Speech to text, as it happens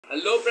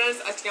Hello friends,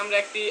 আজকে আমরা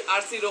একটি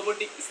আরসি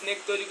রোবোটিক স্নেক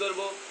তৈরি করব।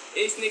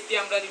 এই স্নেকটি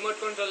আমরা রিমোট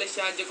কন্ট্রোলের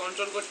সাহায্যে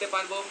কন্ট্রোল করতে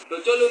পারবো। তো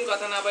চলুন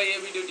কথা না বাড়িয়ে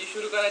ভিডিওটি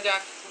শুরু করা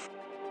যাক।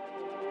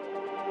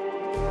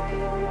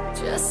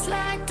 Just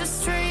like the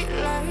street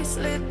lights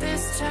lit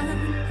this town,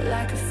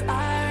 like a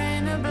fire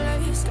in a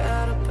blaze,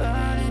 gotta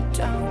burn it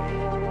down.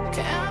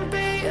 Can't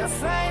be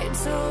afraid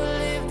to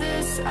leave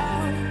this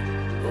out.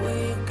 We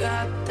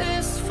got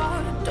this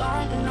far,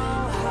 don't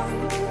know how.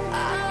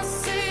 I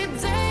see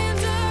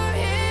danger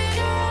in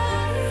your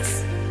eyes.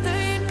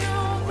 They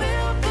know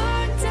we'll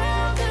burn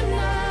down the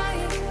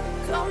night.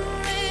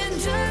 Coming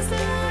just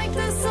like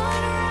the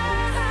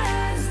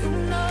sunrise. You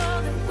know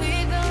that we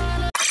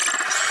gonna.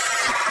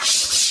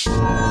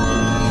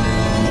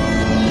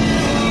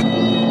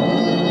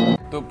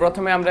 তো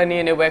প্রথমে আমরা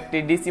নিয়ে নেব একটি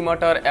DC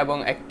motor এবং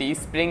একটি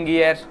spring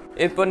gear.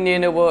 এরপর নিয়ে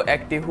নেব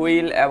একটি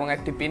হুইল এবং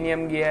একটি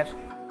পিনিয়ন গিয়ার।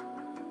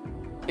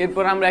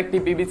 এরপর আমরা একটি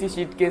পিভিসি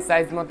শীটকে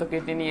সাইজ মতো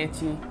কেটে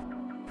নিয়েছি।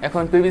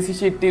 এখন পিভিসি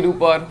শীটটির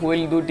উপর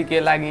হুইল দুটিকে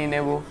লাগিয়ে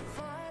নেব।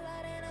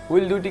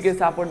 হুইল দুটিকে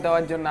সাপোর্ট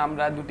দেওয়ার জন্য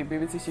আমরা দুটি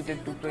পিভিসি শীটের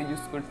টুকরো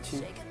ইউজ করছি।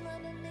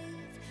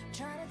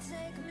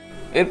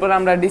 এরপর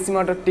আমরা ডিসি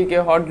মোটরটিকে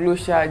হট গ্লুর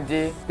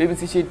সাহায্যে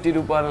পিভিসি শীটটির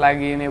উপর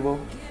লাগিয়ে নেব।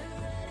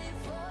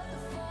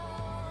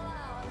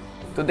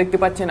 তো দেখতে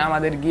পাচ্ছেন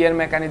আমাদের gear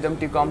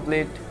মেকানিজমটি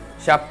complete.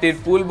 শাফটটির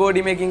full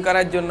body making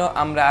করার জন্য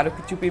আমরা আরো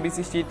কিছু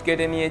পিভিসি শীট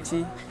কেটে নিয়েছি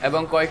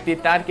এবং কয়েকটি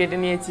তার কেটে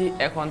নিয়েছি।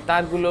 এখন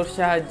তারগুলোর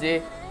সাহায্যে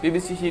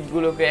পিভিসি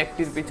শীটগুলোকে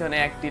একটির পিছনে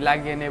একটি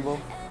লাগিয়ে নেব।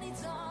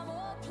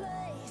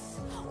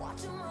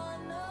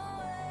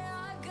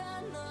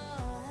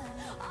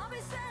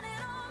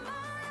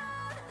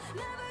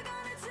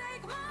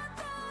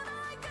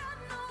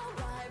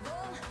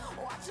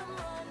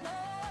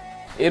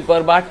 এরপর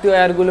বাড়তি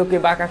ওয়্যারগুলোকে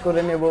বাঁকা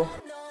করে নেব।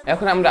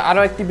 এখন আমরা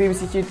আরো একটি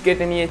পিভিসি শীট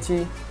কেটে নিয়েছি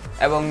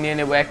এবং নিয়ে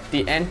নেব একটি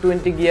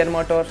N20 গিয়ার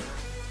মোটর।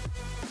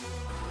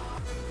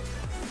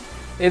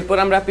 এরপর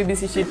আমরা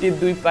পিভিসি শীটটির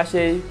দুই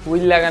পাশেই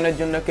হুইল লাগানোর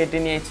জন্য কেটে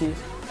নিয়েছি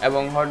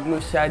এবং হট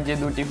গ্লুর সাহায্যে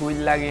দুটি হুইল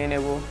লাগিয়ে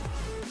নেব।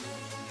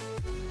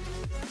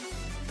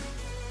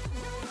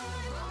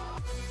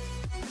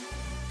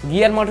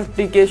 গিয়ার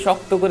মোটরটিকে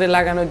শক্ত করে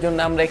লাগানোর জন্য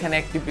আমরা এখানে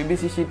একটি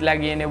পিভিসি শীট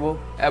লাগিয়ে নেব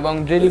এবং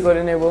ড্রিল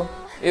করে নেব।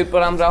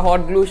 এরপর আমরা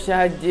হট গ্লুর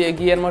সাহায্যে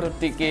গিয়ার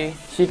মোটরটিকে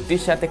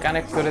শীটটির সাথে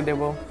কানেক্ট করে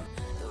দেব।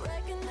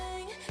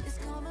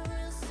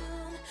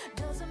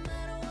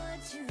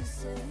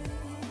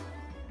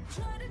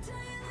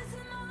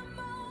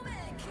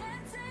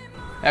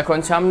 এখন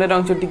সামনের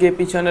অংশটিকে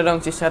পিছনের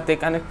অংশের সাথে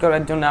কানেক্ট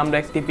করার জন্য আমরা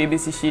একটি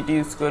পিভিসি শীট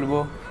ইউজ করব।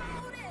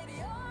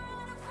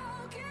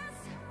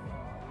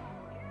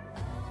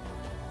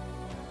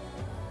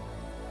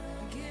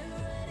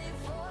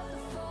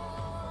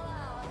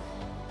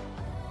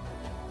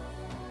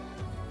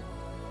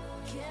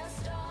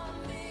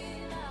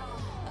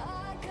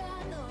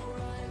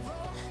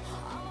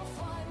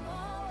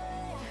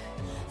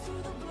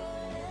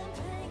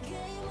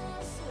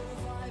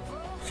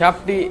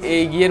 শাফটটি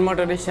এই গিয়ার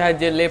মোটরের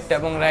সাহায্যে লেফট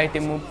এবং রাইটে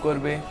মুভ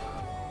করবে।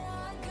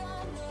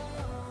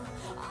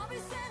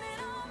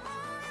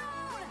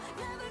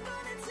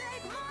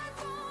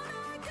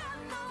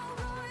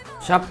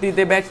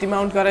 শাফটটিতে ব্যাটারি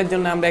মাউন্ট করার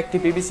জন্য আমরা একটি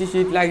পিভিসি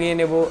শীট লাগিয়ে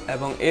নেব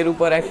এবং এর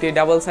উপর একটি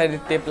ডাবল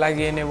সাইডেড টেপ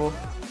লাগিয়ে নেব।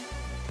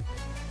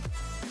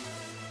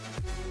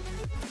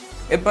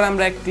 এরপর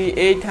আমরা একটি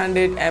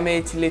 800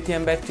 mAh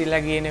লিথিয়াম ব্যাটারি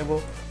লাগিয়ে নেব।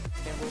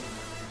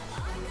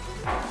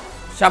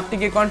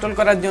 শাফটটিকে কন্ট্রোল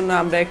করার জন্য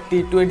আমরা একটি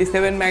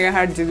 27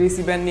 মেগাহার্টজ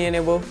রিসিভার নিয়ে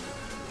নেব।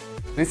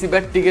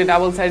 রিসিভারটিকে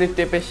ডাবল সাইডেড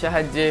টেপের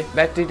সাহায্যে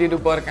ব্যাটারিটির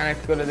উপর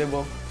কানেক্ট করে দেব।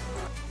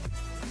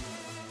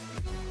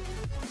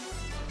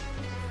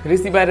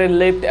 রিসিভারের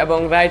লেফট এবং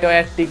রাইট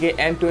ওয়্যারটিকে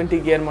N20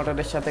 গিয়ার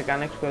মোটরের সাথে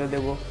কানেক্ট করে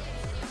দেব।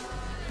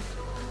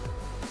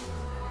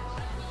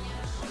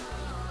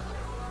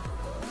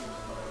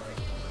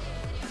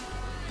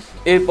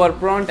 এরপর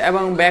ফ্রন্ট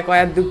এবং ব্যাক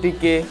ওয়্যার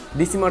দুটিকে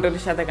ডিসি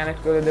মোটরের সাথে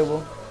কানেক্ট করে দেব।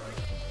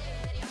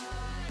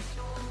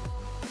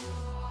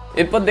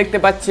 এরপর দেখতে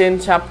পাচ্ছেন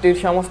শাফটটির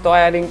সমস্ত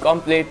ওয়্যারিং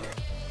কমপ্লিট।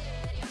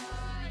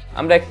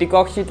 আমরা একটি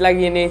ককশিট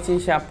লাগিয়ে নিয়েছি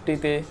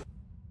শাফটটিতে।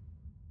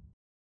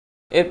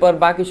 এরপর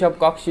বাকি সব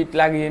ককশিট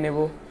লাগিয়ে নেব।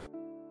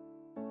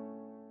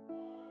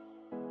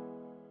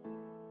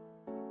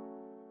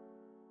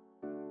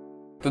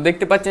 তো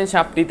দেখতে পাচ্ছেন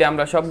শাফটটিতে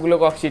আমরা সবগুলো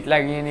ককশিট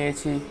লাগিয়ে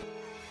নিয়েছি।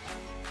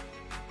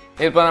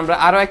 এরপর আমরা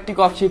আরো একটি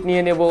ককশিট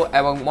নিয়ে নেব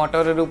এবং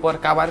মোটরের উপর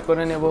কভার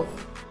করে নেব।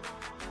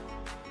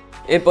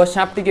 এরপর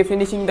শাফটটিকে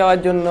ফিনিশিং দেওয়ার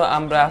জন্য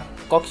আমরা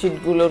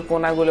ককশিটগুলোর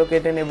কোণাগুলো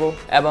কেটে নেব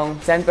এবং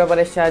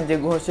স্যান্ডপেপারের সাহায্যে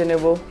ঘষে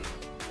নেব।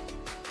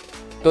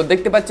 তো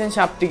দেখতে পাচ্ছেন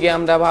শাফটটিকে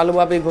আমরা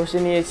ভালোভাবে ঘষে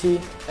নিয়েছি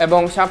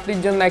এবং শাফটটির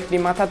জন্য একটি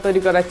মাথা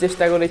তৈরি করার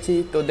চেষ্টা করেছি।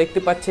 তো দেখতে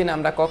পাচ্ছেন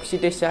আমরা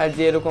ককশিটের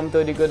সাহায্যে এরকম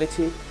তৈরি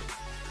করেছি।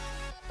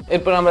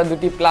 এরপর আমরা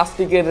দুটি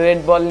প্লাস্টিকের রেড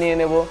বল নিয়ে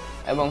নেব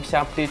এবং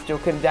শাফটটির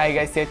চোখের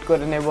জায়গায় সেট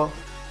করে নেব।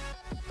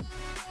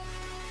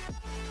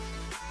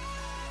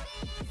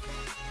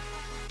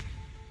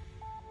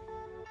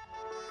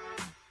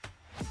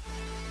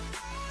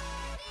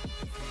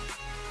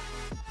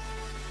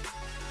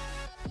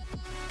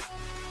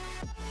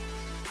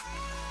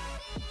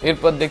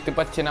 এরপর দেখতে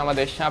পাচ্ছেন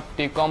আমাদের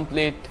শাফটটি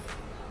কমপ্লিট।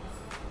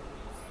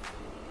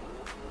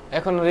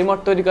 এখন রিমোট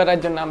তৈরি করার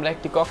জন্য আমরা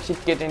একটি ককশিট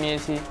কেটে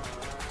নিয়েছি।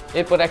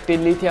 এরপর একটি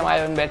লিথিয়াম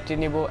আয়ন ব্যাটারি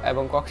নিব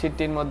এবং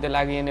ককশিটটির মধ্যে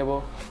লাগিয়ে নেব।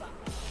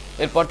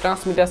 এরপর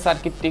ট্রান্সমিটার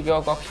সার্কিটটিকেও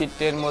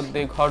ককশিটের মধ্যে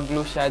হট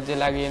গ্লুর সাহায্যে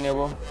লাগিয়ে নেব।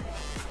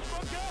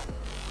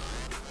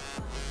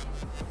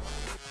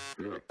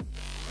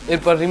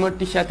 এরপর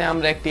রিমোটটির সাথে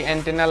আমরা একটি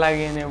অ্যান্টেনা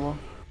লাগিয়ে নেব।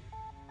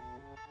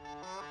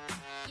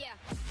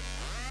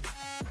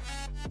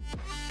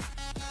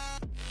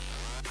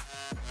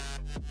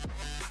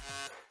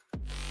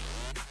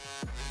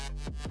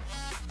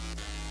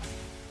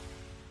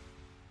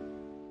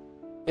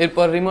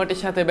 এরপর রিমোটের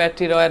সাথে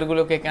ব্যাটারির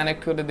ওয়্যারগুলোকে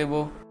কানেক্ট করে দেব।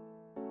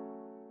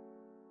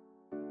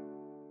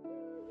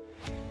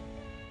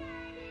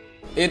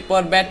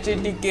 এরপর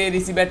ব্যাটারিটিকে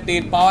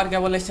রিসিভারটির পাওয়ার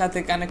কেবলের সাথে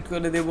কানেক্ট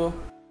করে দেব।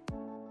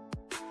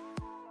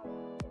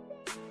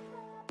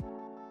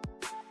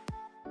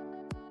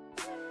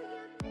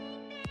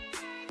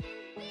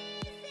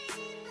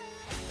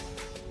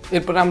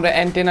 এরপর আমরা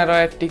অ্যান্টেনার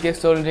ওয়্যারটিকে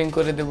সোল্ডারিং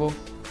করে দেব।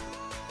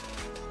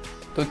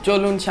 তো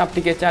চলুন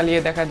সাপটিকে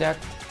চালিয়ে দেখা যাক।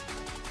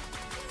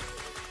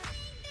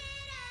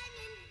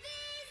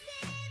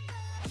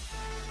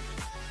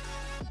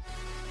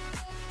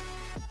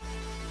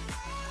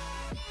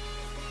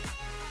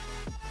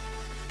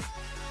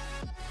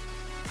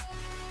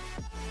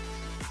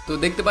 তো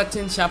দেখতে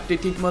পাচ্ছেন সাপটি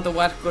ঠিকমতো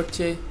ওয়ার্ক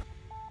করছে।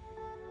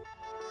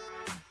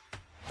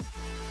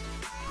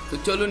 তো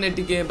চলুন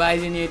এটিকে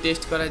বাইরে নিয়ে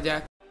টেস্ট করা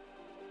যাক।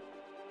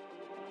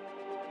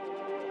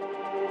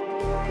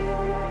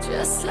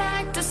 Just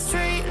like the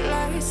street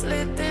lights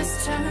lit this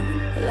town,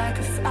 like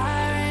a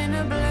fire in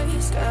a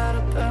blaze,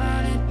 gotta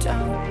burn it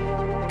down.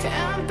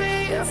 Can't be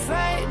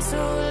afraid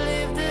to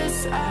leave this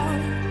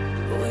out.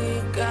 We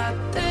got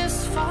this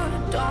far,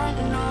 don't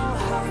know